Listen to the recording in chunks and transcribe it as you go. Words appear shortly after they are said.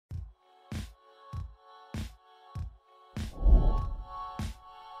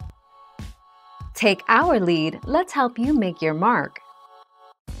Take our lead, let's help you make your mark.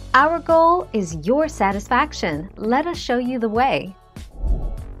 Our goal is your satisfaction. Let us show you the way.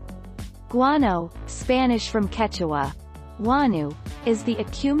 Guano, Spanish from Quechua, guano, is the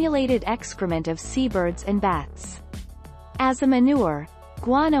accumulated excrement of seabirds and bats. As a manure,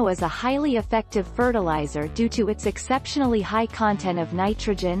 guano is a highly effective fertilizer due to its exceptionally high content of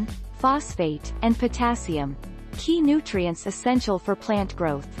nitrogen, phosphate, and potassium, key nutrients essential for plant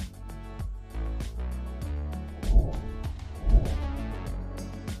growth.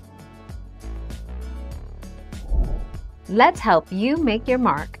 Let's help you make your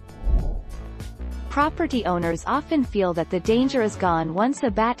mark. Property owners often feel that the danger is gone once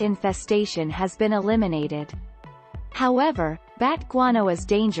a bat infestation has been eliminated. However, bat guano is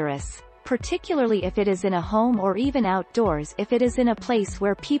dangerous, particularly if it is in a home or even outdoors if it is in a place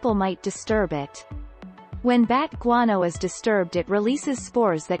where people might disturb it. When bat guano is disturbed, it releases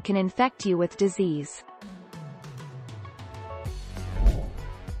spores that can infect you with disease.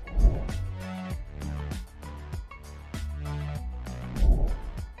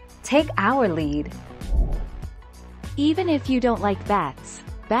 Take our lead. Even if you don't like bats,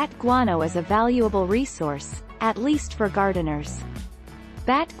 bat guano is a valuable resource, at least for gardeners.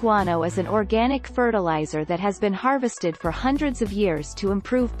 Bat guano is an organic fertilizer that has been harvested for hundreds of years to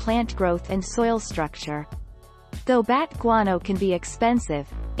improve plant growth and soil structure. Though bat guano can be expensive,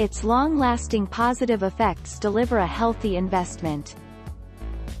 its long-lasting positive effects deliver a healthy investment.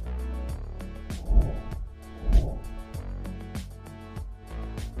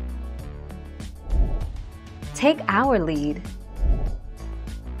 Take our lead.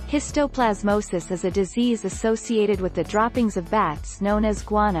 Histoplasmosis is a disease associated with the droppings of bats known as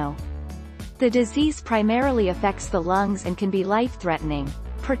guano. The disease primarily affects the lungs and can be life-threatening,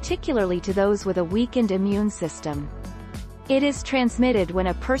 particularly to those with a weakened immune system. It is transmitted when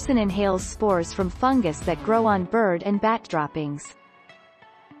a person inhales spores from fungus that grow on bird and bat droppings.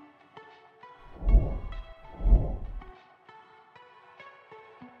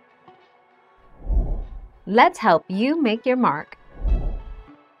 Let's help you make your mark.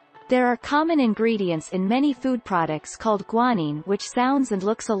 There are common ingredients in many food products called guanine, which sounds and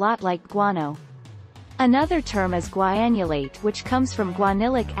looks a lot like guano. Another term is guanylate, which comes from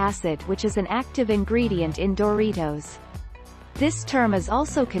guanylic acid, which is an active ingredient in Doritos. This term is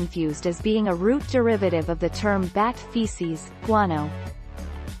also confused as being a root derivative of the term bat feces, guano.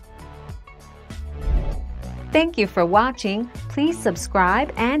 Thank you for watching. Please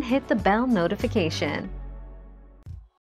subscribe and hit the bell notification.